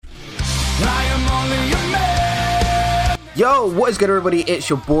Yo, what is good, everybody? It's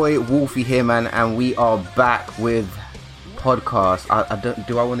your boy Wolfie here, man, and we are back with podcast.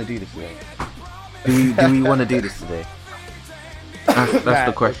 Do I want to do this today? Do we want to do this today? That's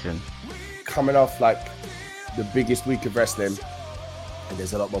the question. Coming off like the biggest week of wrestling, and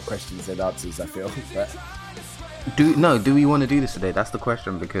there's a lot more questions than answers, I feel. But... Do we want to do this today? That's the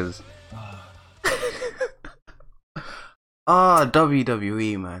question, because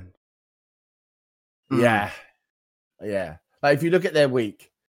WWE, man. Yeah. Like if you look at their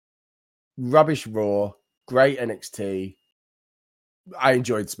week, rubbish Raw, great NXT. I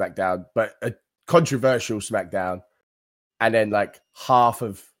enjoyed SmackDown, but a controversial SmackDown, and then like half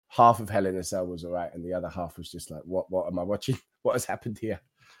of Hell in a Cell was all right, and the other half was just like, what am I watching? What has happened here?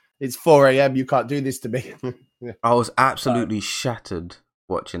 It's 4 a.m. You can't do this to me. I was absolutely shattered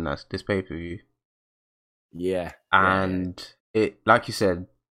watching this pay-per-view. Yeah, and it, like you said.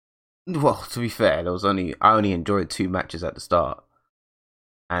 Well, to be fair, I only enjoyed 2 matches at the start,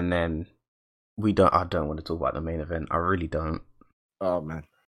 and then I don't want to talk about the main event. I really don't. Oh man,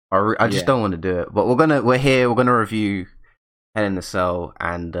 I just don't want to do it. But we're gonna review Hell in a Cell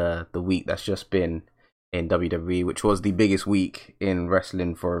and the week that's just been in WWE, which was the biggest week in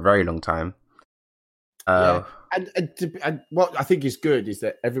wrestling for a very long time. And what I think is good is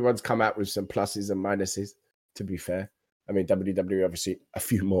that everyone's come out with some pluses and minuses. To be fair. I mean, WWE obviously a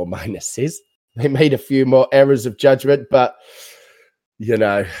few more minuses. They made a few more errors of judgment, but you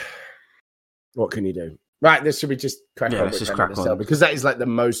know, what can you do? Right, should we just crack on with Hell in a Cell? Because that is like the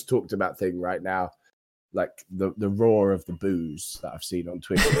most talked about thing right now. Like the roar of the boos that I've seen on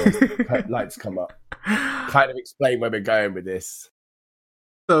Twitter. Lights come up. Kind of explain where we're going with this.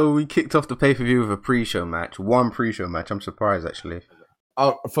 So we kicked off the pay-per-view with a pre-show match. One pre-show match. I'm surprised, actually.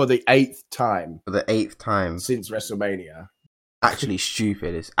 Oh, for the 8th time. For the 8th time. Since WrestleMania. Actually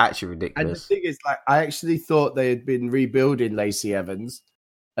stupid. It's actually ridiculous. And the thing is, like, I actually thought they had been rebuilding Lacey Evans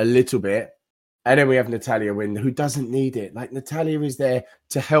a little bit. And then we have Natalya win, who doesn't need it. Like, Natalya is there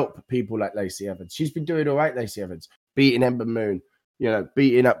to help people like Lacey Evans. She's been doing all right, Lacey Evans. Beating Ember Moon. You know,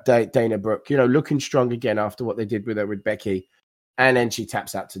 beating up Dana Brooke. You know, looking strong again after what they did with her with Becky. And then she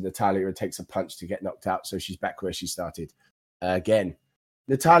taps out to Natalya and takes a punch to get knocked out. So she's back where she started again.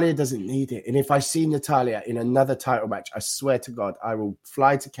 Natalya doesn't need it. And if I see Natalya in another title match, I swear to God, I will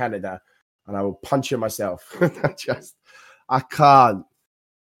fly to Canada and I will punch her myself. I can't.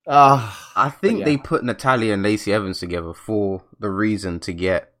 I think they put Natalya and Lacey Evans together for the reason to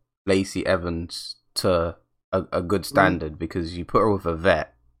get Lacey Evans to a good standard, because you put her with a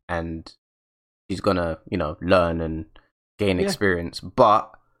vet and she's going to, learn and gain experience. But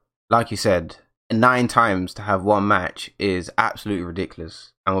like you said, 9 times to have one match is absolutely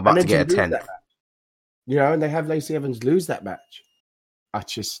ridiculous, and we're about to get a 10th. And they have Lacey Evans lose that match. I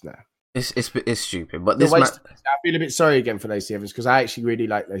just know it's stupid. But this match, I feel a bit sorry again for Lacey Evans, because I actually really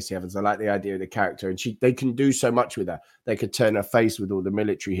like Lacey Evans. I like the idea of the character, and they can do so much with her. They could turn her face with all the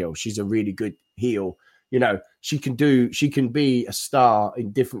military heel. She's a really good heel. She can be a star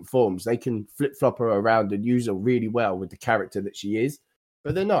in different forms. They can flip flop her around and use her really well with the character that she is.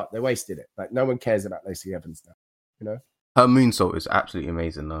 But they're not. They wasted it. Like, no one cares about Lacey Evans now. Her moonsault is absolutely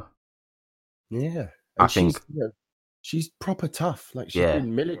amazing, though. Yeah. I think she's proper tough. Like, she's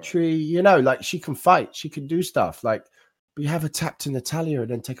been military. Like, she can fight. She can do stuff. Like, but you have her tap to Natalya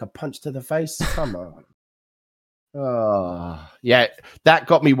and then take a punch to the face. Come on. Oh, yeah. That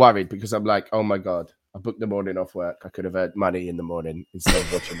got me worried, because I'm like, oh my God, I booked the morning off work. I could have earned money in the morning instead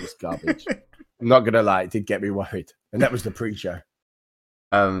of watching this garbage. I'm not gonna lie, it did get me worried, and that was the pre-show.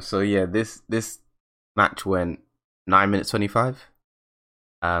 So yeah, this match went 9 minutes 25.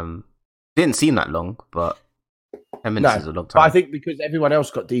 Didn't seem that long, but 10 minutes is a long time. But I think because everyone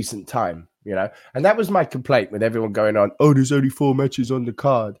else got decent time, and that was my complaint with everyone going on. Oh, there's only 4 matches on the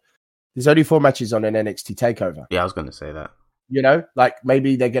card. There's only 4 matches on an NXT takeover. Yeah, I was going to say that. Like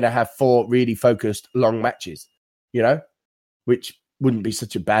maybe they're going to have 4 really focused long matches. Which wouldn't be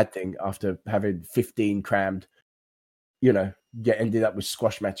such a bad thing after having 15 crammed. Ended up with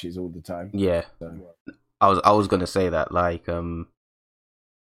squash matches all the time. Yeah, so. I was gonna say that, like,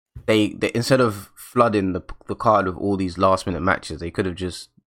 they instead of flooding the card with all these last minute matches, they could have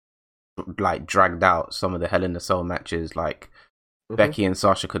just like dragged out some of the Hell in a Cell matches. Like Becky and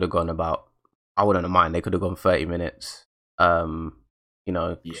Sasha could have gone about, I wouldn't have mind. They could have gone 30 minutes. Charlotte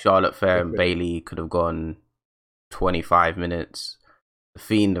Flair and Bayley could have gone 25 minutes. The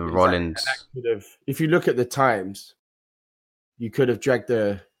Fiend and Rollins. And if you look at the times. You could have dragged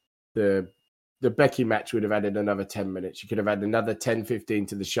the Becky match would have added another 10 minutes. You could have had another 10, 15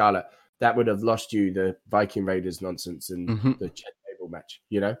 to the Charlotte. That would have lost you the Viking Raiders nonsense and the Chad Gable match,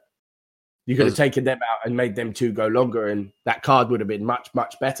 You could have taken them out and made them two go longer, and that card would have been much,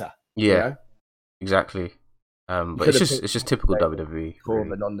 much better. Yeah, you know? Exactly. But it's just typical WWE.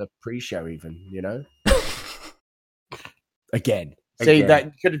 Corbin on the pre-show, even, you know. Again. See,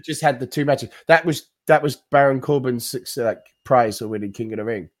 that could have just had the two matches. That was Baron Corbin's prize for winning King of the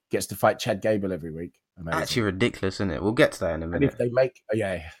Ring. Gets to fight Chad Gable every week. Amazing. Actually ridiculous, isn't it? We'll get to that in a minute. And if they make,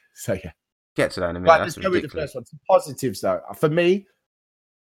 get to that in a minute. Right, let's go with the first one. Some positives, though. For me,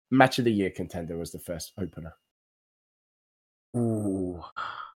 Match of the Year contender was the first opener. Ooh,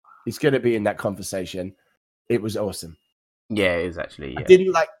 he's going to be in that conversation. It was awesome. Yeah, it is actually. Yeah. I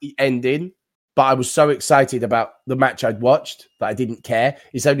didn't like the ending, but I was so excited about the match I'd watched that I didn't care.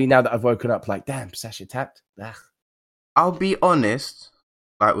 It's only now that I've woken up like, damn, Sasha tapped. Ugh. I'll be honest,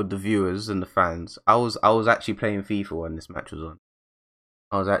 like with the viewers and the fans, I was actually playing FIFA when this match was on.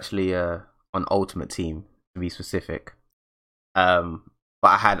 I was actually on Ultimate Team, to be specific. But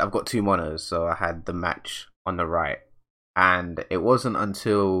I've got two monitors, so I had the match on the right. And it wasn't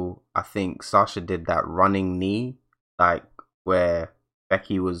until I think Sasha did that running knee, like where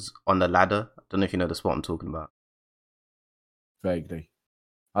Becky was on the ladder. I don't know if you know the spot I'm talking about. Vaguely.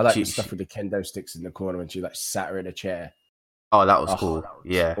 I like the stuff with the kendo sticks in the corner when she sat her in a chair. Oh, that was cool.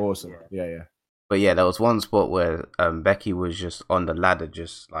 That was awesome. Yeah. But yeah, there was one spot where Becky was just on the ladder,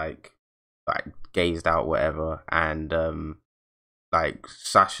 just like gazed out, whatever, and like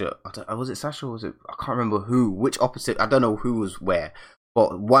Sasha, was it Sasha or was it, I can't remember which opposite, I don't know who was where,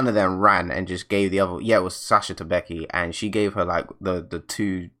 but one of them ran and just gave the other, it was Sasha to Becky, and she gave her like the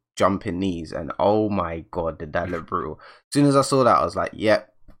two jumping knees, and oh my god, did that look brutal. As soon as I saw that, I was like,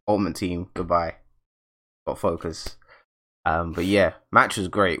 yep, Ultimate Team, goodbye, got focus. But yeah, match was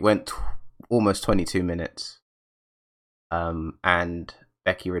great, went almost 22 minutes, and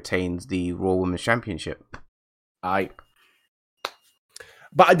Becky retains the Raw Women's Championship.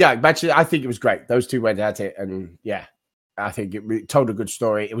 But yeah, actually, I think it was great. Those two went at it, and yeah, I think it told a good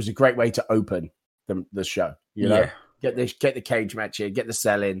story. It was a great way to open the show. You know, get the cage match here, get the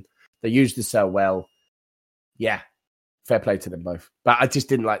sell in. They used the sell well. Yeah, fair play to them both. But I just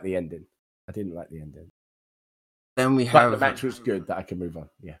didn't like the ending. Then we have the match was good. That I can move on.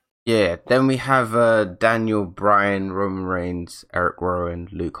 Yeah. Yeah. Then we have Daniel Bryan, Roman Reigns, Eric Rowan,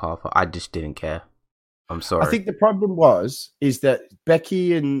 Luke Harper. I just didn't care. I'm sorry. I think the problem is that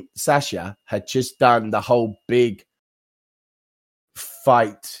Becky and Sasha had just done the whole big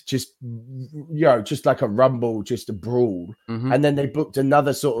fight, just like a rumble, just a brawl. Mm-hmm. And then they booked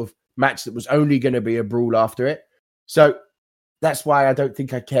another sort of match that was only going to be a brawl after it. So that's why I don't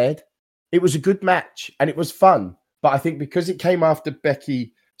think I cared. It was a good match and it was fun. But I think because it came after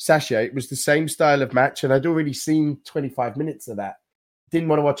Becky Sasha, it was the same style of match. And I'd already seen 25 minutes of that. Didn't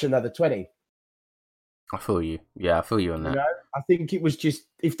want to watch another 20. I feel you. Yeah, I feel you on that. You know, I think it was just,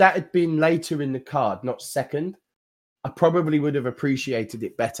 if that had been later in the card, not second, I probably would have appreciated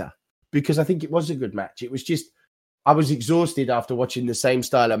it better because I think it was a good match. It was just, I was exhausted after watching the same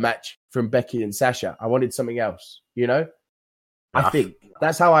style of match from Becky and Sasha. I wanted something else, you know? I think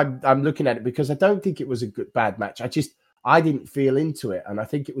that's how I'm looking at it because I don't think it was a bad match. I didn't feel into it. And I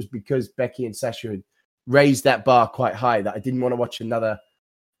think it was because Becky and Sasha had raised that bar quite high that I didn't want to watch another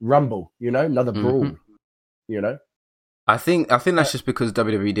rumble, you know, another brawl. Mm-hmm. You know, I think that's just because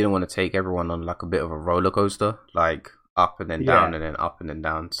WWE didn't want to take everyone on like a bit of a roller coaster, like up and then down and then up and then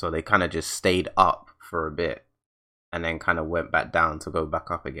down. So they kind of just stayed up for a bit and then kind of went back down to go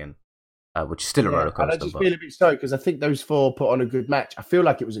back up again, which is still a roller coaster. And I just feel a bit sorry because I think those four put on a good match. I feel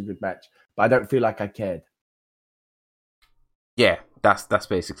like it was a good match, but I don't feel like I cared. Yeah, that's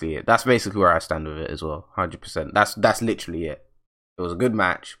basically it. That's basically where I stand with it as well. 100%. That's literally it. It was a good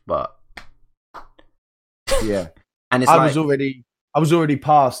match, but. Yeah, and I was already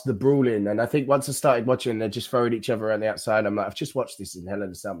past the brawling, and I think once I started watching, they're just throwing each other around the outside. I'm like, I've just watched this in Hell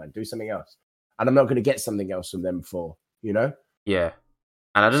in a Cell, man. Do something else, and I'm not going to get something else from them before, you know? Yeah,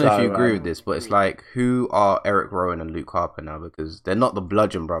 and I don't know if you agree with this, but it's like, who are Eric Rowan and Luke Harper now? Because they're not the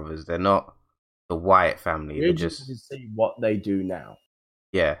Bludgeon Brothers, they're not the Wyatt family. They're just to see what they do now.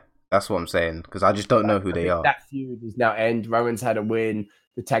 Yeah, that's what I'm saying. Because I just don't know who they are. That feud is now end. Rowan's had a win.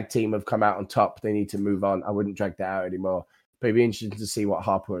 The tag team have come out on top. They need to move on. I wouldn't drag that out anymore. But it'd be interesting to see what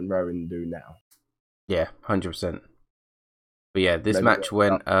Harper and Rowan do now. Yeah, 100%. But yeah, this match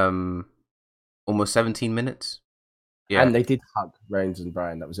went almost 17 minutes. Yeah. And they did hug Reigns and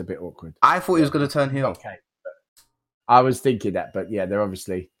Bryan. That was a bit awkward. I thought he was going to turn heel. Okay. I was thinking that, but yeah, they're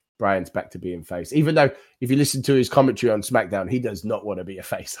obviously Bryan's back to being face. Even though if you listen to his commentary on SmackDown, he does not want to be a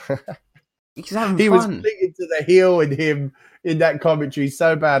face. He's having he fun. Was clinging to the heel and him in that commentary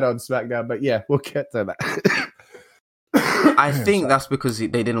so bad on SmackDown. But yeah, we'll get to that. I think that's because they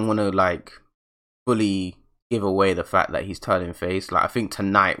didn't want to like fully give away the fact that he's turning face. Like I think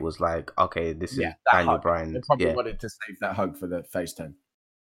tonight was like, okay, this is Daniel Bryan. They probably wanted to save that hug for the face turn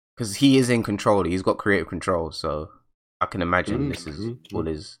because he is in control. He's got creative control, so I can imagine this is what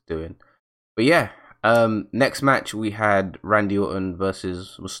he's doing. But yeah, next match we had Randy Orton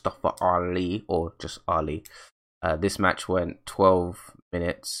versus Mustafa Ali, or just Ali. This match went 12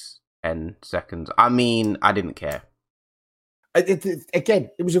 minutes and seconds. I mean, I didn't care. Again,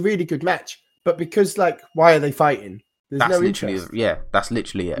 it was a really good match, but because like, why are they fighting? There's no interest. Yeah, that's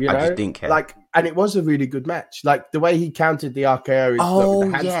literally it. You know? I just didn't care. Like, and it was a really good match. Like the way he countered the RKO,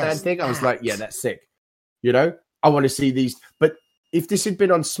 with the handstand thing, I was like, yeah, that's sick. You know, I want to see these. But if this had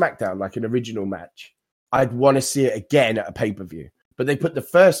been on SmackDown, like an original match, I'd want to see it again at a pay-per-view. But they put the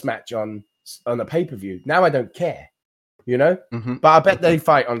first match on a pay-per-view. Now I don't care. You know, but I bet they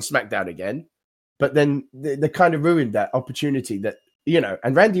fight on SmackDown again. But then they kind of ruined that opportunity that, you know,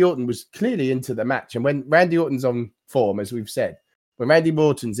 and Randy Orton was clearly into the match. And when Randy Orton's on form, as we've said, when Randy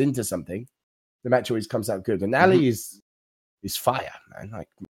Orton's into something, the match always comes out good. And Ali is fire, man. Like,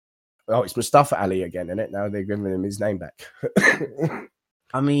 oh, it's Mustafa Ali again, isn't it? Now they're giving him his name back.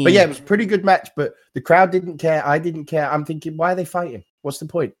 I mean, but yeah, it was a pretty good match, but the crowd didn't care. I didn't care. I'm thinking, why are they fighting? What's the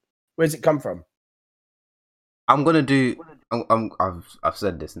point? Where's it come from? I'm gonna do. I've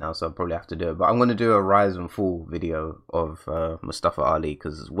said this now, so I'll probably have to do it. But I'm gonna do a rise and fall video of Mustafa Ali,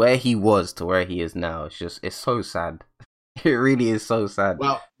 because where he was to where he is now, it's so sad. It really is so sad.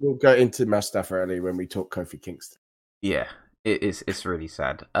 Well, we'll go into Mustafa Ali when we talk Kofi Kingston. Yeah, it's really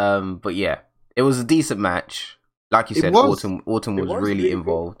sad. But yeah, it was a decent match. Like you said, Orton was really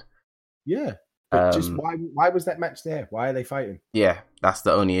involved. Good. Yeah. But just why was that match there? Why are they fighting? Yeah, that's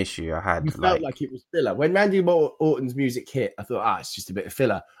the only issue I had. You felt like it was filler. When Randy Orton's music hit, I thought, it's just a bit of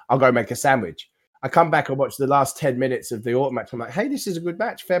filler. I'll go make a sandwich. I come back and watch the last 10 minutes of the Orton match. I'm like, hey, this is a good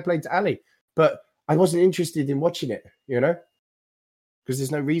match. Fair play to Ali. But I wasn't interested in watching it, you know? Because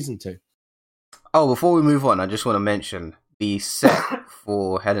there's no reason to. Oh, before we move on, I just want to mention the set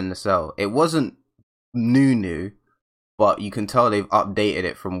for Hell in a Cell. It wasn't new, but you can tell they've updated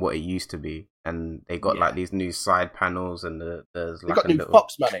it from what it used to be. And they got like these new side panels, and there's like got new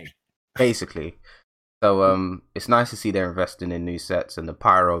Fox money, basically. So it's nice to see they're investing in new sets, and the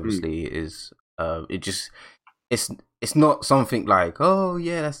pyro obviously is it's not something like, oh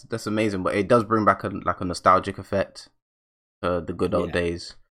yeah, that's amazing, but it does bring back a nostalgic effect to the good old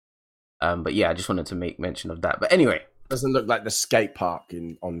days. But yeah, I just wanted to make mention of that. But anyway, doesn't look like the skate park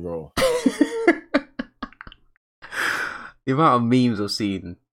on Raw. The amount of memes I've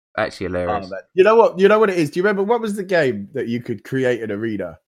seen. Actually hilarious. You know what it is? Do you remember what was the game that you could create an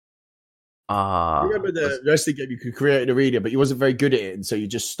arena? You remember the wrestling game you could create an arena, but you wasn't very good at it, and so you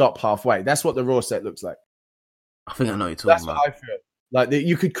just stop halfway. That's what the Raw set looks like. I think I know what you're talking about. That's what I feel. Like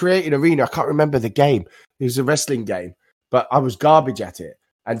you could create an arena. I can't remember the game. It was a wrestling game, but I was garbage at it.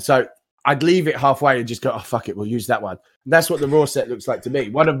 And so I'd leave it halfway and just go, oh, fuck it, we'll use that one. And that's what the Raw set looks like to me.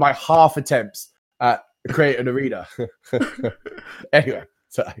 One of my half attempts at creating an arena. Anyway.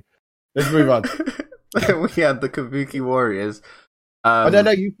 So let's move on. We had the Kabuki Warriors. I don't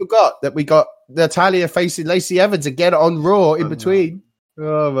know. You forgot that we got Natalya facing Lacey Evans again on Raw in between.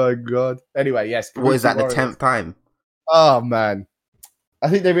 Oh my god. Anyway, yes. Kabuki what is that? Warriors. The 10th time? Oh man. I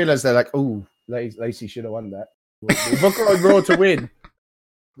think they realized they're like, oh, Lacey should have won that. We'll book her on Raw to win.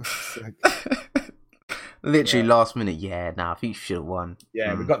 Literally last minute. Yeah, I think she should have won.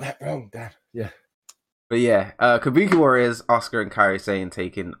 Yeah, we got that wrong, Dad. Yeah. But yeah, Kabuki Warriors, Asuka and Kairi Sane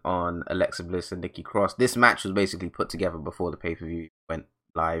taking on Alexa Bliss and Nikki Cross. This match was basically put together before the pay-per-view went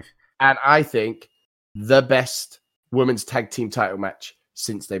live. And I think the best women's tag team title match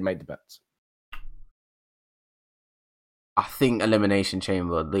since they made the belts. I think Elimination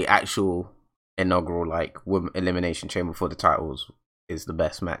Chamber, the actual inaugural Elimination Chamber for the titles, is the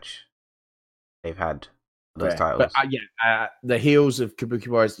best match they've had for those titles. But the heels of Kabuki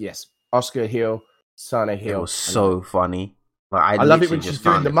Warriors, yes. Asuka heel. Sana Hill. It was so funny. Like, I love it when she's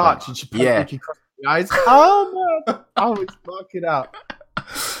doing the march and she puts Nikki Cross in the eyes. Oh man, I was fucking up.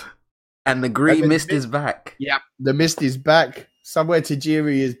 And the green mist is back. Yeah, the mist is back. Somewhere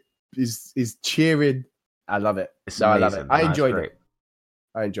Tajiri is cheering. I love it. I love it. I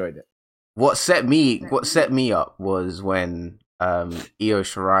enjoyed it. What set me up was when Io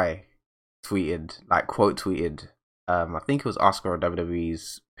Shirai quote tweeted. I think it was Asuka or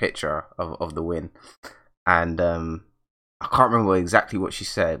WWE's picture of the win, and I can't remember exactly what she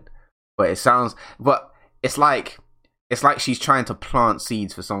said, but it's like she's trying to plant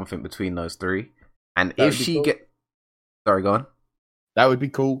seeds for something between those three, and if she sorry, go on. That would be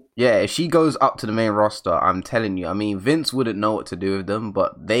cool. Yeah, if she goes up to the main roster, I'm telling you. I mean, Vince wouldn't know what to do with them,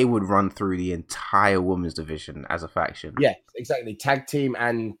 but they would run through the entire women's division as a faction. Yeah, exactly. Tag team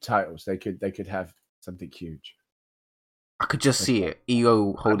and titles. They could have something huge. I could just see it.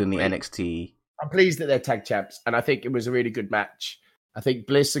 Io holding the NXT. I'm pleased that they're tag champs, and I think it was a really good match. I think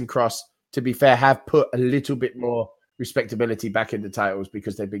Bliss and Cross, to be fair, have put a little bit more respectability back in the titles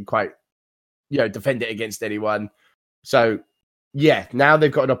because they've been quite, defend it against anyone. So, yeah, now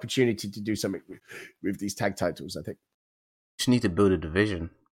they've got an opportunity to do something with these tag titles, I think. Just need to build a division.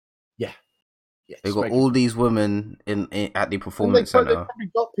 Yeah. They've got all these women in at the performance center. They've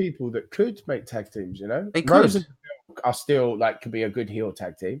probably got people that could make tag teams, They could. Rose and Milk are still, could be a good heel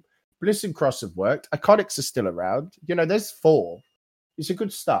tag team. Bliss and Cross have worked. Iconics are still around. There's 4. It's a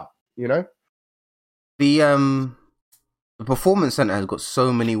good start, The performance center has got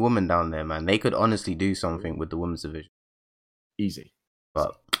so many women down there, man. They could honestly do something with the women's division. Easy.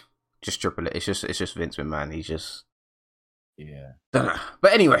 But just triple it. It's just Vince McMahon. He's just don't know.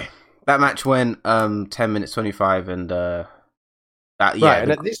 But anyway, that match went 10 minutes 25 and and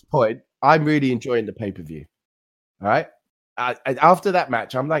at this point, I'm really enjoying the pay-per-view. All right? After that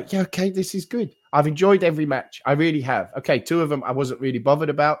match, I'm like, yeah, okay, this is good. I've enjoyed every match. I really have. Okay, 2 of them I wasn't really bothered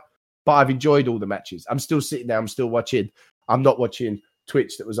about, but I've enjoyed all the matches. I'm still sitting there. I'm still watching. I'm not watching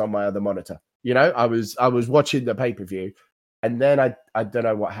Twitch that was on my other monitor. I was watching the pay-per-view, and then I don't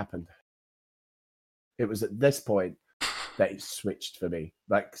know what happened. It was at this point that it switched for me.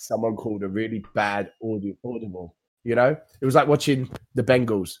 Like someone called a really bad audible. It was like watching the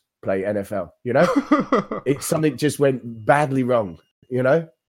Bengals play NFL. It's something just went badly wrong.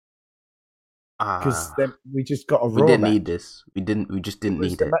 Because we just got a Raw. We didn't match. need this. We just didn't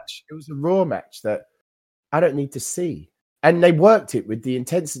need it. It was a Raw match that I don't need to see. And they worked it with the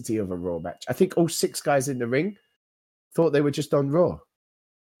intensity of a Raw match. I think all 6 guys in the ring thought they were just on Raw.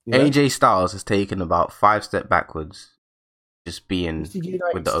 AJ Styles has taken about 5 steps backwards, just being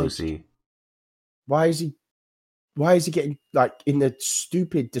with the OC. Why is he getting in the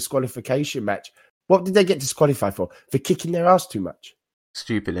stupid disqualification match? What did they get disqualified for? For kicking their ass too much.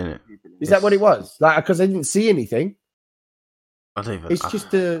 Stupid, innit? Is that what it was? Because I didn't see anything. I don't even. It's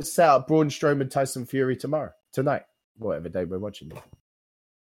just to set up Braun Strowman, Tyson Fury tonight, whatever day we're watching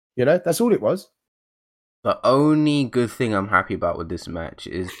it. That's all it was. The only good thing I'm happy about with this match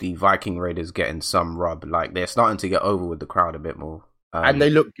is the Viking Raiders getting some rub. They're starting to get over with the crowd a bit more. And they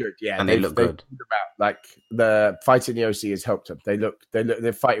look good, yeah. And they look good. The fight in the OC has helped them.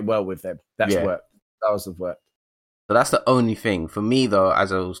 They're fighting well with them. That's work. That was the work. So that's the only thing. For me, though,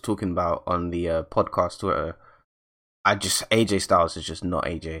 as I was talking about on the podcast Twitter, AJ Styles is just not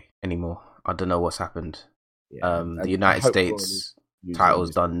AJ anymore. I don't know what's happened. Yeah, the United States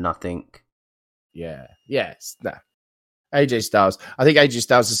title's done nothing. Yeah. Yes. Nah. AJ Styles. I think AJ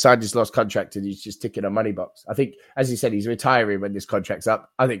Styles has signed his last contract and he's just ticking a money box. I think, as he said, he's retiring when this contract's up.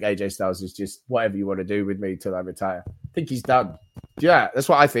 I think AJ Styles is just whatever you want to do with me till I retire. I think he's done. Yeah, that's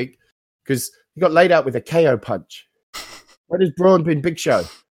what I think. Because he got laid out with a KO punch. When has Braun been Big Show?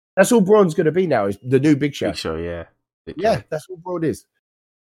 That's all Braun's going to be now, is the new Big Show. Big Show, yeah. Yeah, that's all Braun is.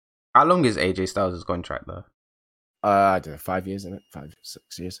 How long is AJ Styles' contract, though? I don't know, 5 years, isn't it? 5,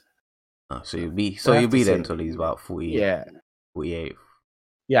 6 years. Oh, so you'll be there until he's about 40. 48.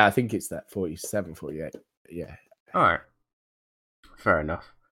 Yeah, I think it's that 47, 48. Yeah. All right. Fair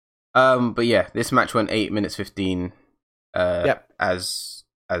enough. But yeah, this match went 8 minutes 15. As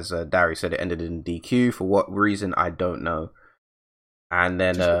Dari said, it ended in DQ. For what reason, I don't know. And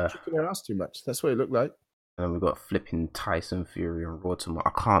then kicking their ass too much. That's what it looked like. And then we got flipping Tyson Fury on Raw tomorrow.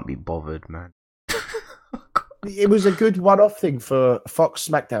 I can't be bothered, man. It was a good one-off thing for Fox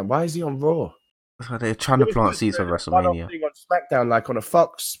SmackDown. Why is he on Raw? They're trying to plant seeds for WrestleMania. Thing on SmackDown, like on a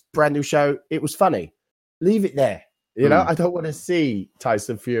Fox brand new show, it was funny. Leave it there. I don't want to see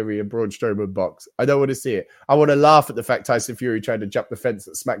Tyson Fury and Braun Strowman box. I don't want to see it. I want to laugh at the fact Tyson Fury tried to jump the fence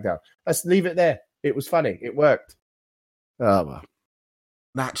at SmackDown. Let's leave it there. It was funny. It worked. Oh, well.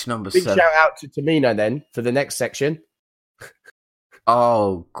 Match number 7. Big shout out to Tamina then for the next section.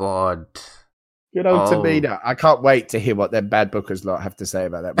 Oh, God. Good old Tamina. I can't wait to hear what their bad bookers lot have to say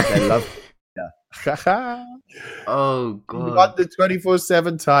about that. But they love Oh, God. She won the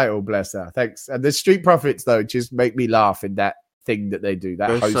 24/7 title, bless her. Thanks. And the Street Profits, though, just make me laugh in that thing that they do.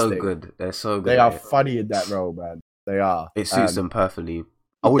 They're hosting. So good. They're so good. They are funny in that role, man. They are. It suits them perfectly.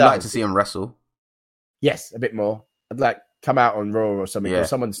 I would like to see them wrestle. Yes, a bit more. I'd like come out on Raw or something, or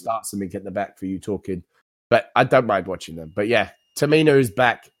someone starts something at the back for you talking. But I don't mind watching them. But yeah, Tamina is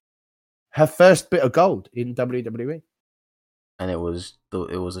back. Her first bit of gold in WWE. And it was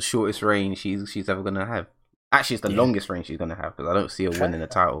the shortest reign she's ever gonna have. Actually, it's the longest reign she's gonna have because I don't see her winning the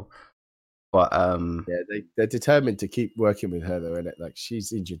title. But they're determined to keep working with her though, innit? Like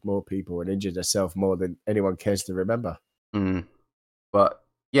she's injured more people and injured herself more than anyone cares to remember. But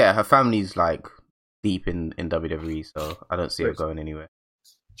yeah, her family's like deep in WWE, so I don't see her going anywhere.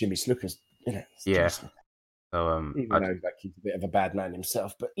 Jimmy Snooker's, yeah. So even though like he's a bit of a bad man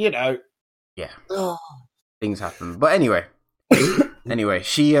himself, but yeah, things happen. But anyway,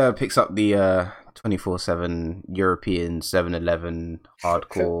 she picks up the 24/7 European 7-Eleven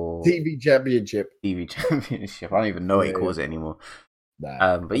hardcore TV Championship. I don't even know what he calls it anymore.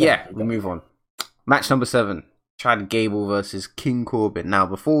 But yeah, we'll move on. Match number 7: Chad Gable versus King Corbin. Now,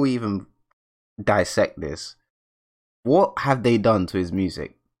 before we even dissect this, what have they done to his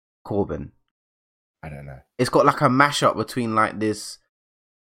music, Corbin? I don't know. It's got like a mashup between like this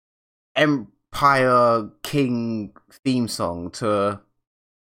Empire King theme song to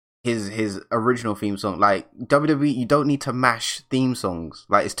his original theme song. Like WWE, you don't need to mash theme songs.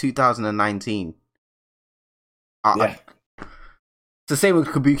 Like it's 2019. It's the same with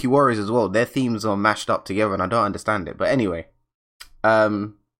Kabuki Warriors as well. Their themes are mashed up together, and I don't understand it. But anyway,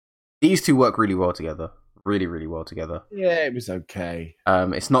 these two work really well together. Really, really well together. Yeah, it was okay.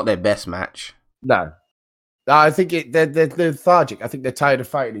 It's not their best match. No, I think they're lethargic. I think they're tired of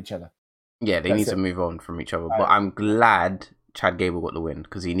fighting each other. Yeah, they need to move on from each other. But I'm glad Chad Gable got the win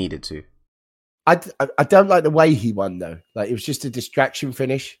because he needed to. I don't like the way he won though. Like it was just a distraction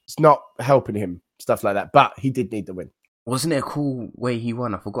finish. It's not helping him, stuff like that. But he did need the win. Wasn't it a cool way he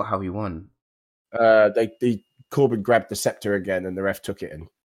won? I forgot how he won. Corbin grabbed the scepter again, and the ref took it, and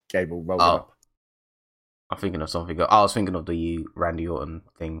Gable rolled it up. I'm thinking of something. I was thinking of the Randy Orton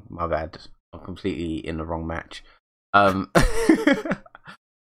thing. My bad. I'm completely in the wrong match.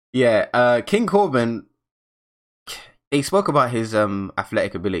 Yeah. King Corbin. They spoke about his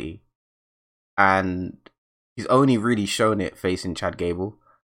athletic ability, and he's only really shown it facing Chad Gable.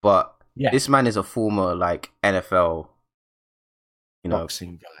 But this man is a former like NFL,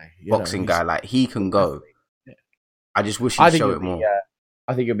 boxing guy. Like he can go. Yeah. I just wish he'd show it more.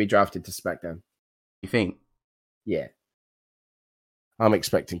 I think he'll be drafted to SmackDown. You think? Yeah, I'm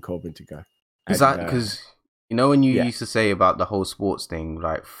expecting Corbin to go. Is that because when you used to say about the whole sports thing,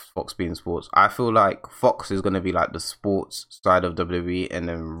 like Fox being sports? I feel like Fox is going to be like the sports side of WWE, and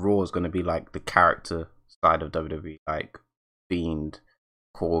then Raw is going to be like the character side of WWE, like Fiend,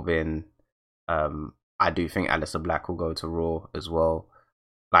 Corbin. I do think Aleister Black will go to Raw as well.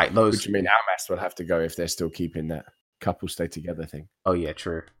 Like those. Which you mean Almas will have to go if they're still keeping that couple stay together thing. Oh yeah,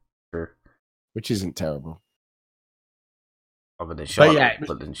 true. Which isn't terrible. Other than Charlotte, it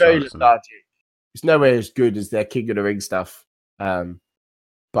was very lethargic. It's nowhere as good as their King of the Ring stuff. But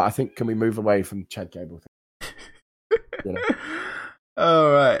I think, can we move away from Chad Gable?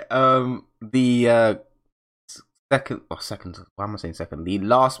 All right. The second. Why am I saying second? The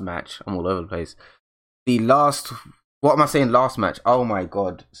last match. I'm all over the place. What am I saying? Last match. Oh my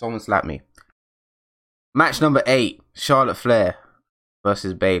god! Someone slapped me. Match number 8: Charlotte Flair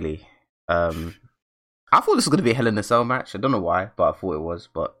versus Bayley. I thought this was going to be a Hell in a Cell match. I don't know why, but I thought it was.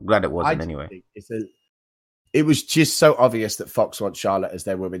 But glad it wasn't anyway. It was just so obvious that Fox wants Charlotte as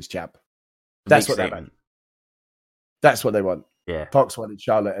their women's champ. That's what they want. That's what they want. Yeah. Fox wanted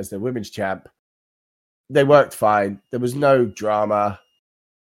Charlotte as their women's champ. They worked fine. There was no drama.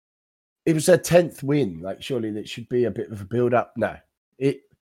 It was a 10th win. Like, surely that should be a bit of a build-up. No.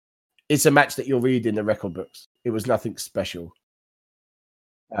 It's a match that you'll read in the record books. It was nothing special.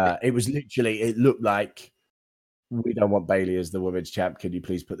 It was literally, it looked like, we don't want Bayley as the women's champ. Can you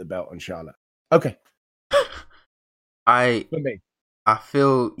please put the belt on Charlotte? Okay. I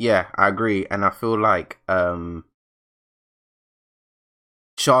feel, I agree. And I feel like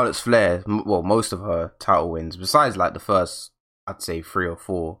Charlotte's Flair, well, most of her title wins, besides like the first, I'd say 3 or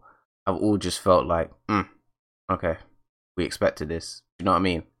 4, have all just felt like, okay, we expected this. You know what I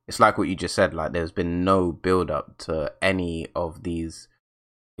mean? It's like what you just said, like there's been no build up to any of these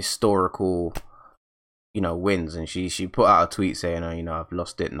historical, wins. And she put out a tweet saying, I've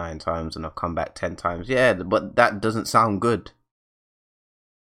lost it 9 times and I've come back 10 times. Yeah, but that doesn't sound good.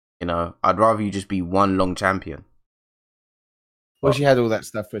 I'd rather you just be one long champion. Well, she had all that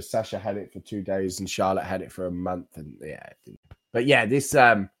stuff where Sasha had it for 2 days and Charlotte had it for a month, and but yeah, this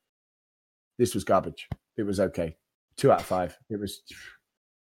was garbage. It was okay. 2 out of 5. It was,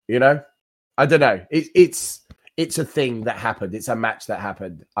 I don't know. It's a thing that happened. It's a match that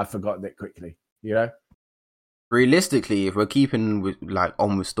happened. I've forgotten it quickly. Realistically, if we're keeping with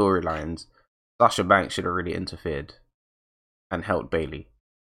on with storylines, Sasha Banks should have really interfered and helped Bayley.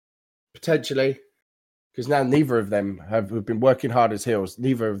 Potentially. Because now neither of them have been working hard as heels.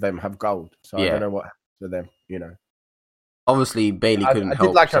 Neither of them have gold. So I don't know what. So then, Obviously, Bailey couldn't help. I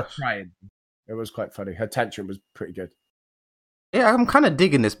did like her crying. It was quite funny. Her tantrum was pretty good. Yeah, I'm kind of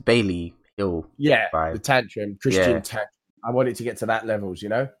digging this Bailey Hill. Yeah, vibe. the tantrum, Christian tantrum. I want it to get to that levels,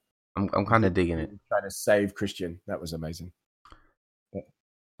 I'm kind of digging it. Trying to save Christian. That was amazing. Yeah.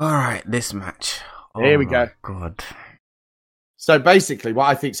 All right, this match. Here we go. God. So basically, what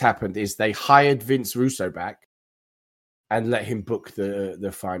I think's happened is they hired Vince Russo back and let him book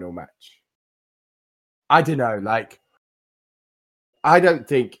the final match. I don't know, I don't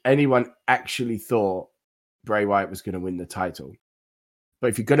think anyone actually thought Bray Wyatt was going to win the title.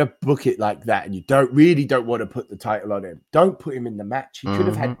 But if you're going to book it like that and you don't want to put the title on him, don't put him in the match. He could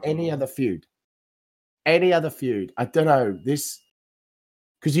have had any other feud. Any other feud. I don't know. This,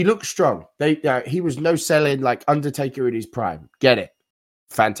 because he looked strong. He was no selling like Undertaker in his prime. Get it.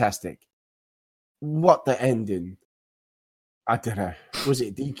 Fantastic. What the ending? I don't know. Was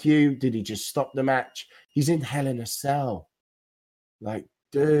it DQ? Did he just stop the match? He's in Hell in a Cell. Like,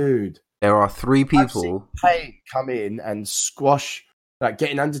 dude. There are 3 people. I've seen Pain come in and squash, like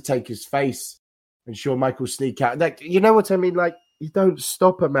getting Undertaker's face and Shawn Michaels sneak out. Like, you know what I mean? Like, you don't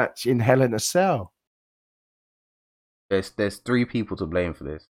stop a match in Hell in a Cell. There's 3 people to blame for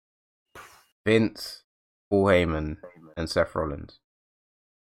this. Vince, Paul Heyman, and Seth Rollins.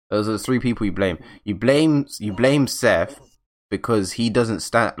 Those are the 3 people you blame. You blame Seth because he doesn't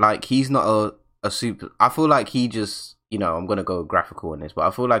stand, like, he's not a super. I feel like he just, I'm gonna go graphical in this, but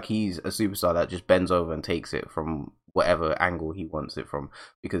I feel like he's a superstar that just bends over and takes it from whatever angle he wants it from,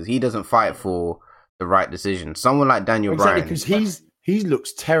 because he doesn't fight for the right decision. Someone like Daniel Bryan, because he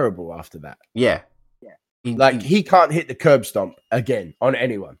looks terrible after that. Yeah. He can't hit the curb stomp again on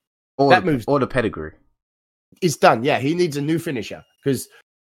anyone. Or the pedigree. It's done. Yeah, he needs a new finisher because,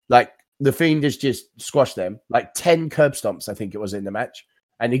 like, the Fiend has just squashed them. Like 10 curb stomps, I think it was in the match,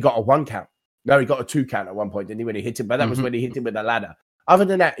 and he got a 1 count. No, he got a 2 count at one point, didn't he? When he hit him, but that was when he hit him with the ladder. Other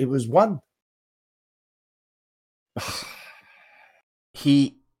than that, it was 1.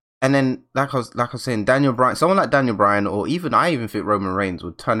 And then, like I was saying, Daniel Bryan, someone like Daniel Bryan, or I even think Roman Reigns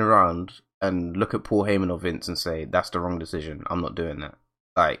would turn around and look at Paul Heyman or Vince and say, "That's the wrong decision. I'm not doing that."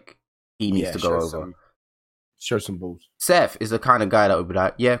 Like, he needs to go over. Show some balls. Seth is the kind of guy that would be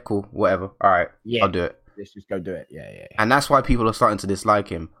like, "Yeah, cool, whatever. All right, I'll do it. Let's just go do it." Yeah. And that's why people are starting to dislike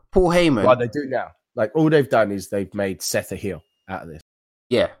him. Paul Heyman. Well, they do now. Like, all they've done is they've made Seth a heel out of this.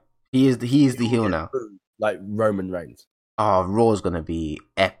 Yeah, he is the heel now. Like Roman Reigns. Oh, Raw's gonna be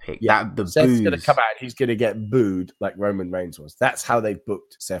epic. Yeah, Seth's gonna come out and he's gonna get booed like Roman Reigns was. That's how they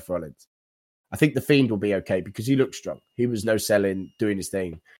booked Seth Rollins. I think the Fiend will be okay because he looked strong. He was no selling, doing his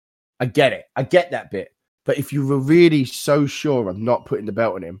thing. I get it. I get that bit. But if you were really so sure of not putting the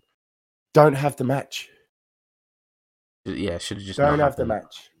belt on him, don't have the match. Yeah, should have just don't have the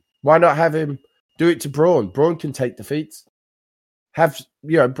match. Why not have him do it to Braun? Braun can take defeats. Have,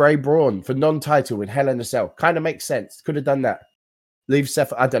 Bray Braun for non-title in Hell in a Cell. Kind of makes sense. Could have done that. Leave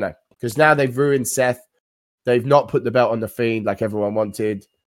Seth. I don't know. Because now they've ruined Seth. They've not put the belt on the Fiend like everyone wanted.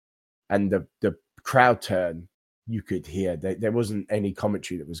 And the crowd turn, you could hear. There wasn't any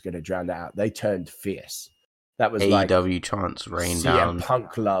commentary that was going to drown that out. They turned fierce. That was AEW chants rain down.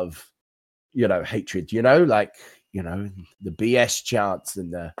 Punk love, hatred. The BS chants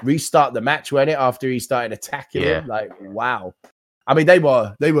and the restart the match, wasn't it? After he started attacking him, like, wow. I mean, they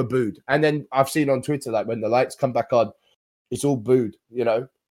were booed. And then I've seen on Twitter, like, when the lights come back on, it's all booed,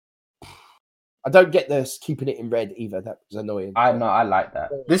 I don't get this keeping it in red either. That was annoying. I know, I like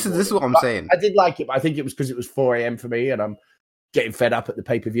that. This is what I'm saying. I did like it, but I think it was because it was 4 a.m. for me and I'm getting fed up at the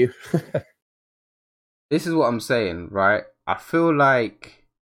pay-per-view. This is what I'm saying, right? I feel like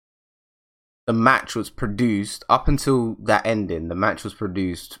the match was produced, up until that ending, the match was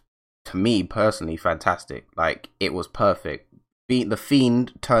produced, to me personally, fantastic. Like, it was perfect. The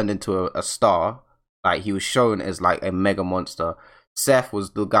Fiend turned into a star. Like, he was shown as like a mega monster. Seth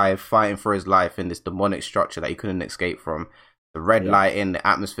was the guy fighting for his life in this demonic structure that he couldn't escape from. The red light in the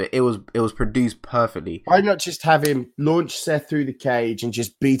atmosphere. It was produced perfectly. Why not just have him launch Seth through the cage and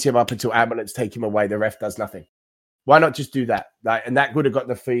just beat him up until ambulance take him away? The ref does nothing. Why not just do that? And that would have got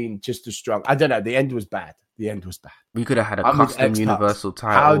the Fiend just as strong. I don't know. The end was bad. We could have had a custom Universal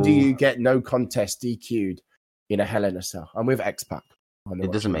title. How do you get no contest DQ'd in a Hell in a Cell? I'm with X-Pac.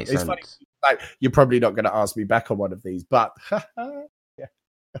 It doesn't make sense. Funny. Like, you're probably not going to ask me back on one of these, but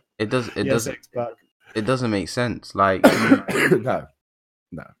it doesn't make sense. Like, no.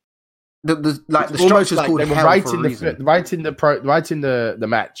 The structure's like called they were hell writing for a reason. writing the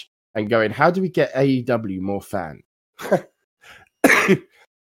match and going, how do we get AEW more fans? That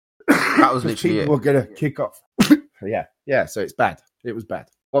was literally people were going to kick off. Yeah. So it's bad. It was bad.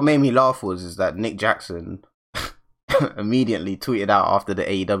 what made me laugh is that Nick Jackson immediately tweeted out after the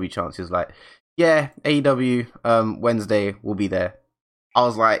AEW chance. He was like, "Yeah, AEW Wednesday will be there." I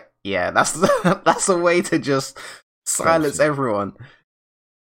was like, "Yeah, that's that's a way to just silence everyone."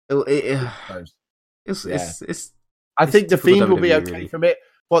 It's I think the Fiend will be okay really. from it.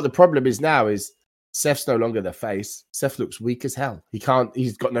 What the problem is now is Seth's no longer the face. Seth looks weak as hell.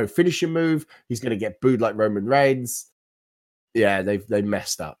 He's got no finishing move. He's going to get booed like Roman Reigns. Yeah, they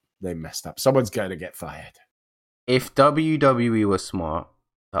messed up. They messed up. Someone's going to get fired. If WWE was smart,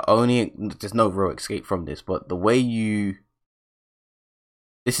 there's no real escape from this, but the way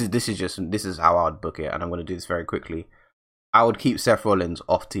this is how I'd book it, and I'm going to do this very quickly. I would keep Seth Rollins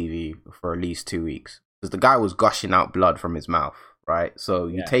off TV for at least 2 weeks because the guy was gushing out blood from his mouth, right? So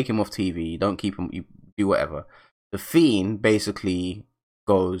you take him off TV, you don't keep him, you do whatever. The Fiend basically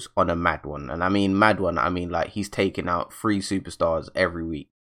goes on a mad one, and I mean mad one. I mean like he's taking out 3 superstars every week,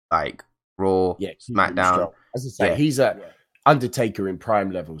 like Raw, SmackDown. As I say, he's a Undertaker in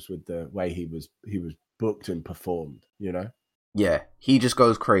prime levels with the way he was booked and performed. You know. Yeah, he just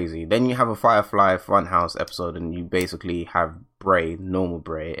goes crazy. Then you have a Firefly Funhouse episode, and you basically have normal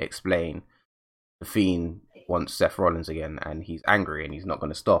Bray, explain the Fiend wants Seth Rollins again, and he's angry, and he's not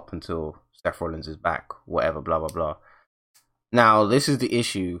going to stop until Seth Rollins is back, whatever, blah, blah, blah. Now, this is the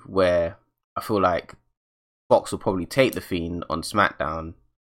issue where I feel like Fox will probably take the Fiend on SmackDown,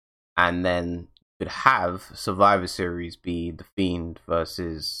 and then you could have Survivor Series be the Fiend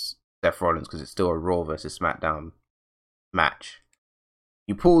versus Seth Rollins, because it's still a Raw versus SmackDown match.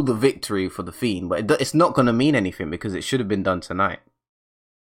 You pull the victory for the Fiend, but it's not going to mean anything because it should have been done tonight.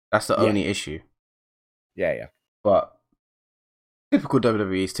 That's the only issue. Yeah. But typical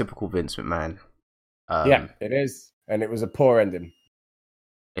WWE is typical Vince McMahon. Yeah, it is, and it was a poor ending.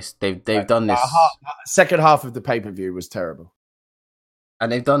 They've done this. Second half of the pay-per-view was terrible,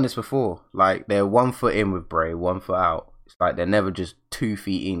 and they've done this before. Like they're 1 foot in with Bray, 1 foot out. It's like they're never just 2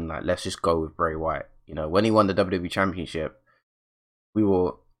 feet in. Like let's just go with Bray Wyatt. You know, when he won the WWE Championship,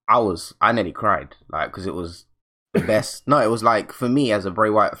 I nearly cried, like, because it was the best. No, it was like, for me as a Bray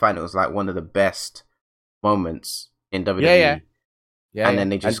Wyatt fan, it was like one of the best moments in WWE. Yeah. And then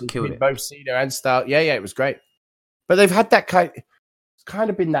they just killed it. Both Cena and Styles. Yeah, it was great. But they've had that it's kind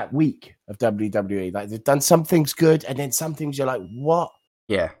of been that week of WWE. Like, they've done some things good, and then some things you're like, what?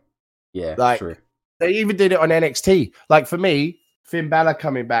 Yeah, like, true. They even did it on NXT. Like, for me, Finn Balor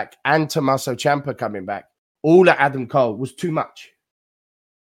coming back and Tommaso Ciampa coming back, all at Adam Cole was too much.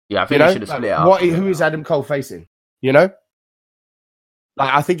 Yeah, I think they should have split up. Who is Adam Cole facing? You know?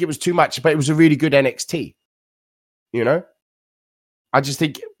 Like, I think it was too much, but it was a really good NXT. You know? I just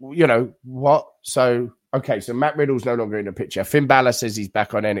think, you know, what? So, okay, so Matt Riddle's no longer in the picture. Finn Balor says he's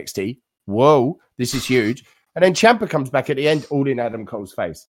back on NXT. Whoa, this is huge. And then Ciampa comes back at the end, all in Adam Cole's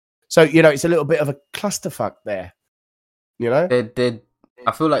face. So, you know, it's a little bit of a clusterfuck there. You know?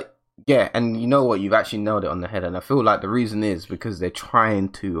 I feel like, yeah, and you know what? You've actually nailed it on the head. And I feel like the reason is because they're trying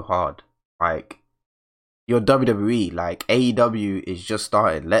too hard. Like, your WWE, like, AEW is just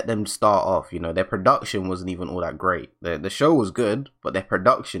started. Let them start off. You know, their production wasn't even all that great. The show was good, but their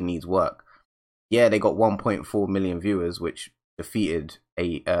production needs work. Yeah, they got 1.4 million viewers, which defeated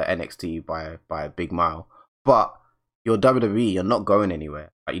NXT by a big mile. But your WWE, you're not going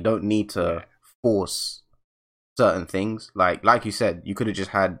anywhere. Like, you don't need to force certain things. Like you said, you could have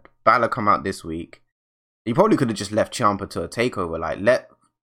just had Balor come out this week. You probably could have just left Ciampa to a takeover. Like,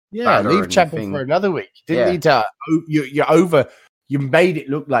 leave Ciampa for another week. Didn't need to. You're over. You made it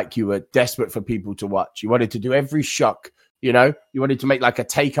look like you were desperate for people to watch. You wanted to do every shock. You know, you wanted to make like a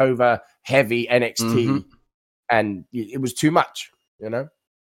takeover heavy NXT, and it was too much. You know.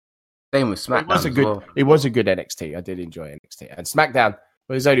 Same with SmackDown. It was a good NXT. I did enjoy NXT and SmackDown.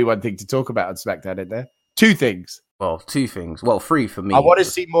 Well, there's only one thing to talk about on SmackDown, isn't there? 2 things. Well, 2 things. Well, 3 for me. I want to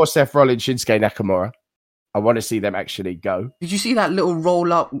see more Seth Rollins, Shinsuke Nakamura. I want to see them actually go. Did you see that little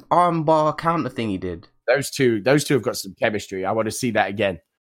roll-up armbar counter thing he did? Those two have got some chemistry. I want to see that again.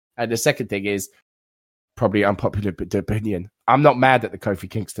 And the second thing is probably unpopular opinion. I'm not mad at the Kofi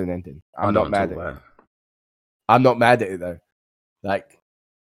Kingston ending. I'm not mad at it. I'm not mad at it though. Like,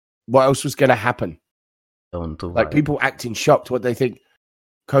 what else was going to happen? Like, people acting shocked. What they think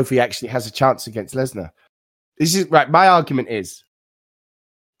Kofi actually has a chance against Lesnar. This is right. My argument is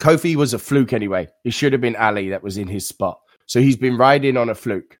Kofi was a fluke anyway. It should have been Ali that was in his spot. So he's been riding on a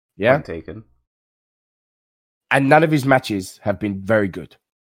fluke. Yeah. Taken. And none of his matches have been very good.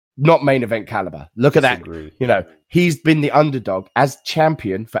 Not main event caliber. Look at that. You know, he's been the underdog as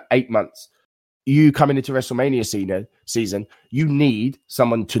champion for 8 months. You coming into WrestleMania season, you need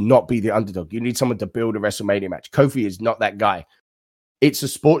someone to not be the underdog. You need someone to build a WrestleMania match. Kofi is not that guy. it's a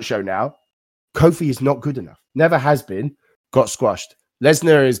sports show now. Kofi is not good enough. Never has been. Got squashed.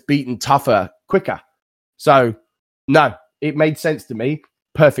 Lesnar is beaten tougher, quicker. So, no, it made sense to me.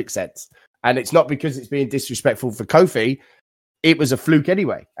 Perfect sense. And it's not because it's being disrespectful for Kofi. It was a fluke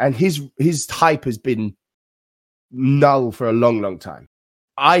anyway. And his hype has been null for a long, long time.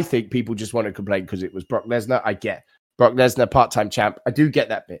 I think people just want to complain because it was Brock Lesnar. I get Brock Lesnar, part-time champ. I do get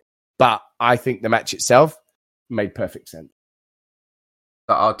that bit. But I think the match itself made perfect sense.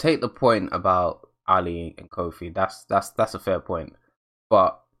 So I'll take the point about Ali and Kofi. That's a fair point.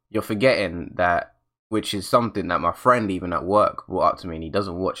 But you're forgetting that, which is something that my friend even at work brought up to me, and he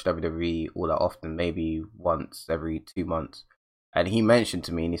doesn't watch WWE all that often, maybe once every 2 months. And he mentioned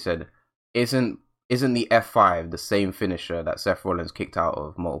to me, and he said, isn't the F5 the same finisher that Seth Rollins kicked out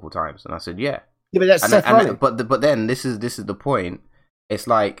of multiple times? And I said, yeah. Yeah, but that's Seth Rollins. But then this is the point. It's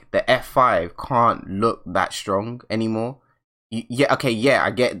like the F5 can't look that strong anymore.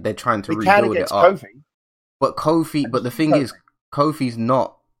 I get they're trying to rebuild it up. Kofi. But the thing is, Kofi's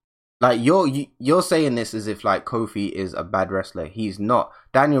not, like, you're saying this as if like Kofi is a bad wrestler. He's not.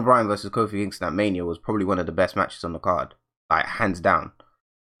 Daniel Bryan versus Kofi Kingston at Mania was probably one of the best matches on the card, like hands down.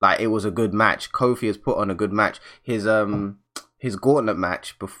 Like, it was a good match. Kofi has put on a good match. His gauntlet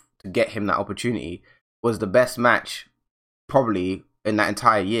match to get him that opportunity was the best match probably in that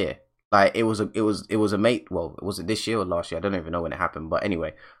entire year. Like, it was a mate. Well, was it this year or last year? I don't even know when it happened. But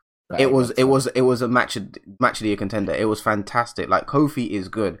anyway, it was a match of the year contender. It was fantastic. Like, Kofi is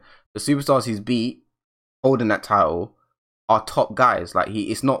good. The superstars he's beat holding that title are top guys. Like,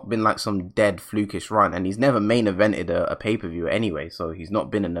 it's not been like some dead flukish run, and he's never main evented a pay-per-view anyway, so he's not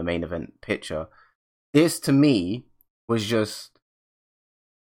been in the main event picture. This to me was just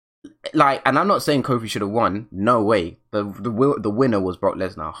like, and I'm not saying Kofi should have won. No way. The winner was Brock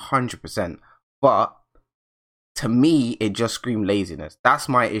Lesnar, 100%. But to me, it just screamed laziness. That's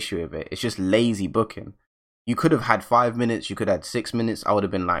my issue with it. It's just lazy booking. You could have had 5 minutes. You could have had 6 minutes. I would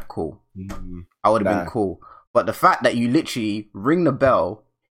have been like, cool. I would have been cool. But the fact that you literally ring the bell,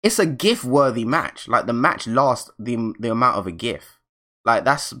 it's a GIF-worthy match. Like, the match lasts the amount of a GIF. Like,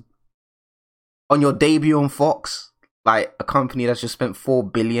 that's on your debut on Fox, like a company that's just spent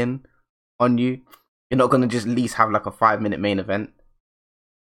 $4 billion on you. You're not going to just at least have like a 5-minute main event.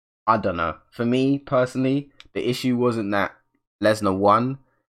 I don't know. For me, personally, the issue wasn't that Lesnar won.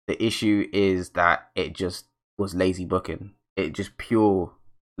 The issue is that it just was lazy booking. It just pure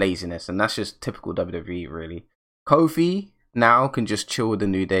laziness, and that's just typical WWE, really. Kofi now can just chill with the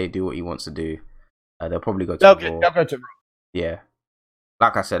New Day, do what he wants to do. They'll probably go to Raw. They'll go to Raw. Yeah,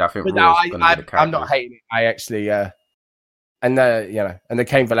 like I said, I think Raw's going to be the character. I'm not hating it. I actually, and the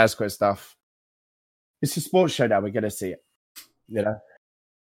Cain Velasquez stuff. It's a sports show now. We're going to see it, you know.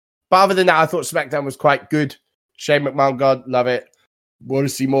 But other than that, I thought SmackDown was quite good. Shane McMahon, God, love it. Want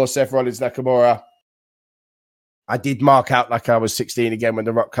to see more Seth Rollins, Nakamura. I did mark out like I was 16 again when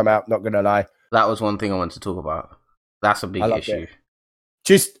The Rock come out, not going to lie. That was one thing I wanted to talk about. That's a big issue. It.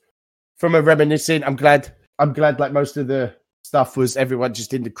 Just from a reminiscing, I'm glad like most of the stuff was everyone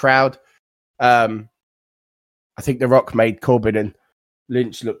just in the crowd. I think The Rock made Corbin and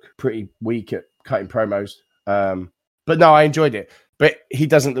Lynch look pretty weak at cutting promos. But no, I enjoyed it. But he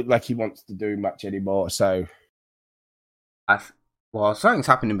doesn't look like he wants to do much anymore, so... Well, something's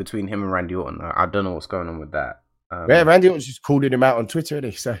happening between him and Randy Orton. I don't know what's going on with that. Randy Orton's just calling him out on Twitter, isn't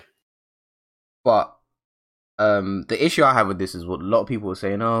he? So... But the issue I have with this is what a lot of people are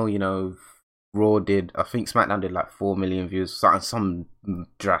saying, oh, you know, Raw did, I think SmackDown did like 4 million views, some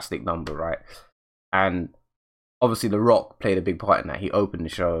drastic number, right? And obviously The Rock played a big part in that. He opened the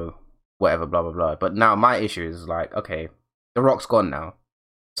show, whatever, blah, blah, blah. But now my issue is like, okay, The Rock's gone now.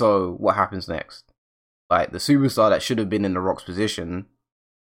 So what happens next? Like, the superstar that should have been in The Rock's position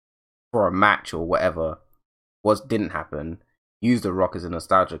for a match or whatever didn't happen. Use The Rock as a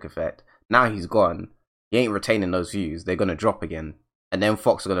nostalgic effect. Now he's gone. He ain't retaining those views. They're going to drop again. And then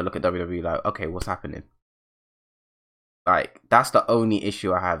Fox are going to look at WWE like, okay, what's happening? Like, that's the only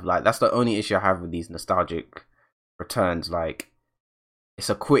issue I have. Like, that's the only issue I have with these nostalgic returns. Like, it's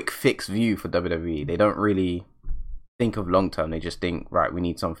a quick fix view for WWE. They don't really think of long term. They just think, right, we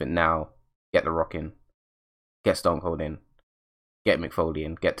need something now. Get The Rock in. Get Stone Cold in. Get Mick Foley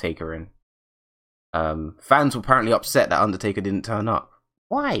in. Get Taker in. Fans were apparently upset that Undertaker didn't turn up.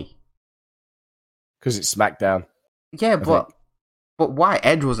 Why? Because it's SmackDown. Yeah, but why?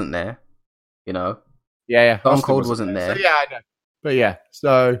 Edge wasn't there, you know? Yeah. Stone Cold wasn't there. So, yeah, I know. But yeah,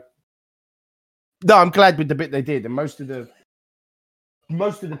 so... No, I'm glad with the bit they did. And most of the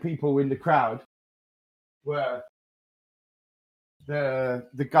people in the crowd were...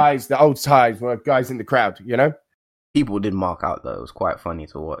 The guys, the old ties were guys in the crowd, you know? People did mark out though. It was quite funny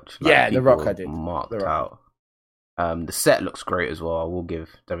to watch. Yeah, The Rock I did. Marked out. The set looks great as well. I will give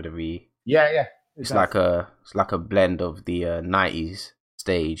WWE. Yeah. It's like a blend of the 90s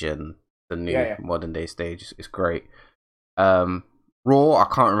stage and the new modern day stage. It's great. Raw, I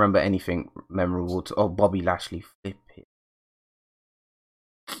can't remember anything memorable. Bobby Lashley. Flip it.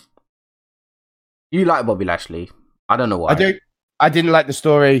 You like Bobby Lashley? I don't know why. I do. I didn't like the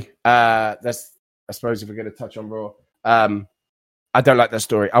story. That's, I suppose, if we're going to touch on Raw. I don't like that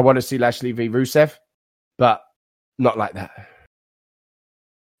story. I want to see Lashley v Rusev, but not like that.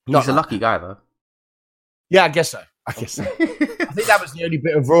 He's a lucky guy, though. Yeah, I guess so. I think that was the only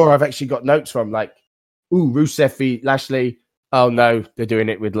bit of Raw I've actually got notes from. Like, Rusev v Lashley. Oh no, they're doing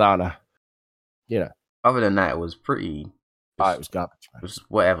it with Lana. Other than that, it was pretty. It was garbage. It was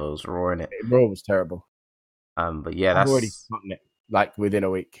whatever. It was Raw in it. Raw was terrible. But yeah, that's I've already gotten it like within a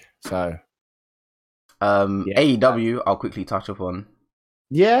week. So, AEW, I'll quickly touch upon.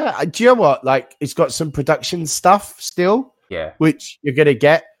 Yeah, do you know what? Like, it's got some production stuff still. Yeah, which you're gonna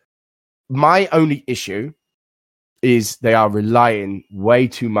get. My only issue is they are relying way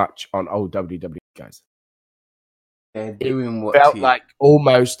too much on old WWE guys. They're doing what felt like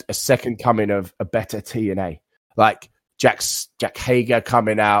almost a second coming of a better TNA. Like Jack Hager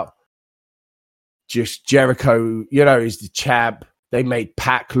coming out, just Jericho, is the champ. They made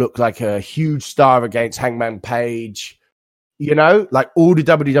Pac look like a huge star against Hangman Page. Like all the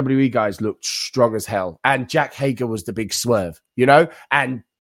WWE guys looked strong as hell. And Jack Hager was the big swerve, and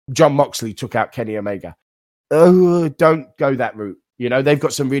John Moxley took out Kenny Omega. Oh, don't go that route. They've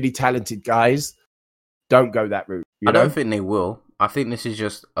got some really talented guys. Don't go that route. I don't think they will. I think this is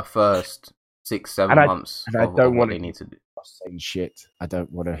just a first 6-7 months. And I don't want they need to do. Saying shit. I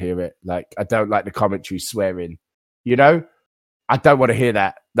don't want to hear it. Like, I don't like the commentary swearing. I don't want to hear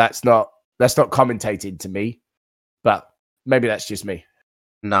that. That's not commentated to me. But maybe that's just me.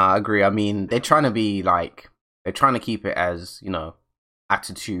 Nah, I agree. I mean, they're trying to keep it as,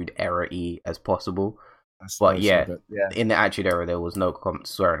 attitude era-y as possible. But in the Attitude Era, there was no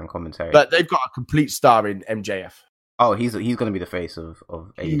swearing and commentary. But they've got a complete star in MJF. Oh, he's going to be the face of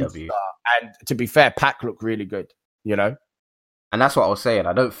AEW. And to be fair, Pac looked really good, And that's what I was saying.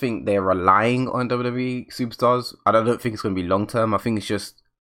 I don't think they're relying on WWE superstars. I don't think it's going to be long term. I think it's just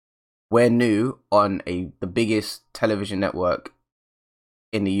we're new on the biggest television network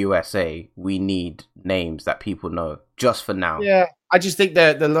in the USA. We need names that people know just for now. Yeah, I just think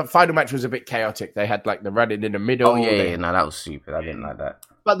the final match was a bit chaotic. They had like the running in the middle. Oh yeah, no, that was stupid. I didn't like that.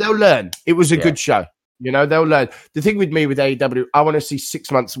 But they'll learn. It was a good show. They'll learn. The thing with me with AEW, I want to see 6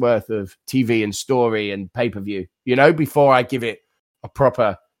 months worth of TV and story and pay-per-view, before I give it a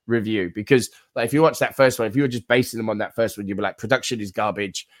proper review. Because like, if you watch that first one, if you were just basing them on that first one, you'd be like, production is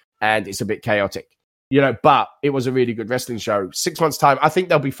garbage and it's a bit chaotic. But it was a really good wrestling show. 6 months' time, I think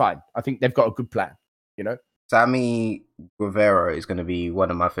they'll be fine. I think they've got a good plan, Sammy Guevara is going to be one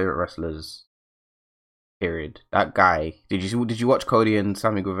of my favorite wrestlers, period. That guy. Did you watch Cody and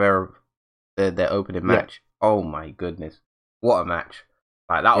Sammy Guevara, their opening match? Oh my goodness. What a match.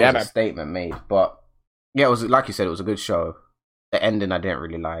 Like, that was a statement made. But yeah, it was, like you said, it was a good show. The ending I didn't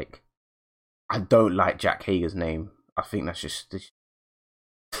really like. I don't like Jack Hager's name. I think that's just...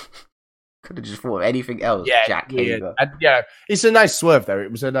 Could have just thought of anything else. Yeah, Jack Hager. And, it's a nice swerve, though.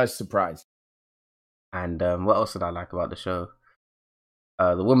 It was a nice surprise. And what else did I like about the show?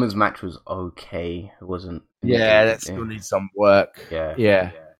 The women's match was okay. It wasn't... Yeah, that still needs some work.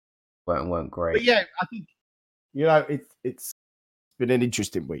 Yeah. Weren't great. But yeah, I think, it's been an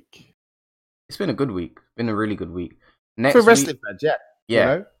interesting week. It's been a good week. It's been a really good week. For wrestling fans, yeah.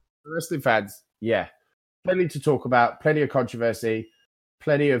 Yeah. For wrestling fans, yeah. Plenty to talk about, plenty of controversy,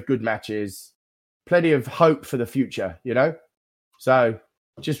 plenty of good matches, plenty of hope for the future, So,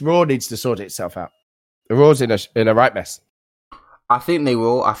 just Raw needs to sort itself out. The Raw's in a right mess. I think they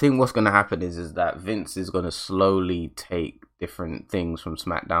will. I think what's going to happen is that Vince is going to slowly take different things from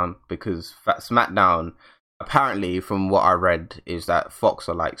SmackDown, because SmackDown, apparently, from what I read, is that Fox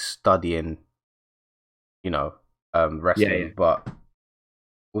are like studying, wrestling. Yeah. But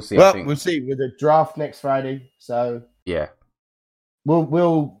we'll see. Well, we'll see with the draft next Friday. So yeah,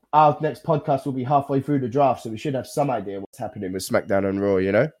 we'll our next podcast will be halfway through the draft, so we should have some idea what's happening with SmackDown and Raw.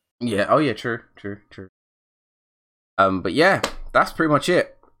 Yeah. Oh yeah. True. But yeah, that's pretty much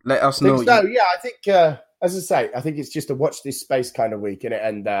it. Let us know. So yeah, I think as I say, I think it's just a watch this space kind of week, innit?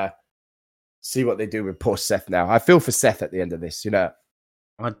 And see what they do with poor Seth now. I feel for Seth at the end of this, I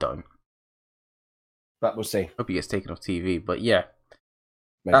don't. But we'll see. Hope he gets taken off TV. But yeah,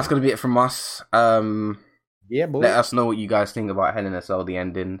 Maybe. That's going to be it from us. Yeah, boy. Let us know what you guys think about Hell in a Cell, the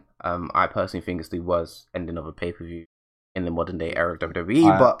ending. I personally think it's the worst ending of a pay-per-view in the modern day era of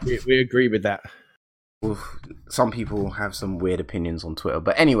WWE, but we agree with that. Some people have some weird opinions on Twitter.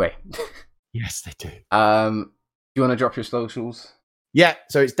 But anyway. Yes, they do. Do you want to drop your socials? Yeah,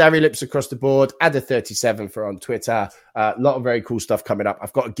 so it's Darry Lips across the board. Adder37 for on Twitter. A lot of very cool stuff coming up.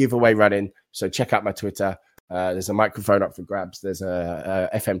 I've got a giveaway running, so check out my Twitter. There's a microphone up for grabs. There's a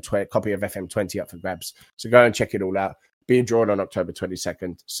copy of FM20 up for grabs. So go and check it all out. Being drawn on October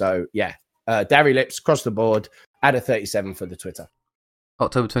 22nd. So yeah, Darry Lips across the board. Adder37 for the Twitter.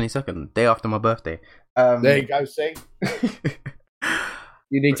 October 22nd, day after my birthday. There you go, see?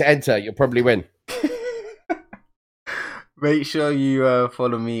 You need to enter. You'll probably win. Make sure you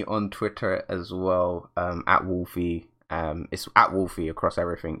follow me on Twitter as well, at Wolfie. It's at Wolfie across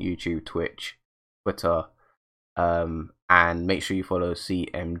everything, YouTube, Twitch, Twitter. And make sure you follow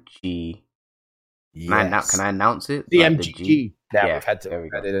CMG. Yes. Can I announce it? CMGG. Like we've had to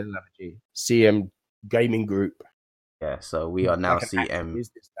add another G. CM Gaming Group. Yeah, so we are now CM.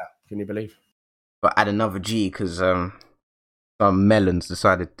 Can you believe? But add another G because some melons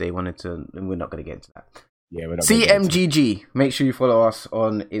decided they wanted to, and we're not going to get into that. Yeah, we're not. CMGG. Make sure you follow us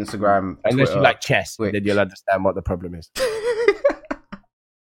on Instagram. Unless Twitter, you like chess, Twitch. then you'll understand what the problem is.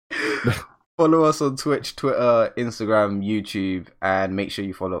 Follow us on Twitch, Twitter, Instagram, YouTube, and make sure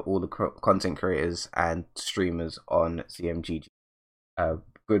you follow all the content creators and streamers on CMGG. A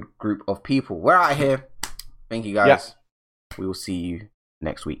good group of people. We're out here. Thank you, guys. Yeah. We will see you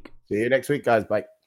next week. See you next week, guys. Bye.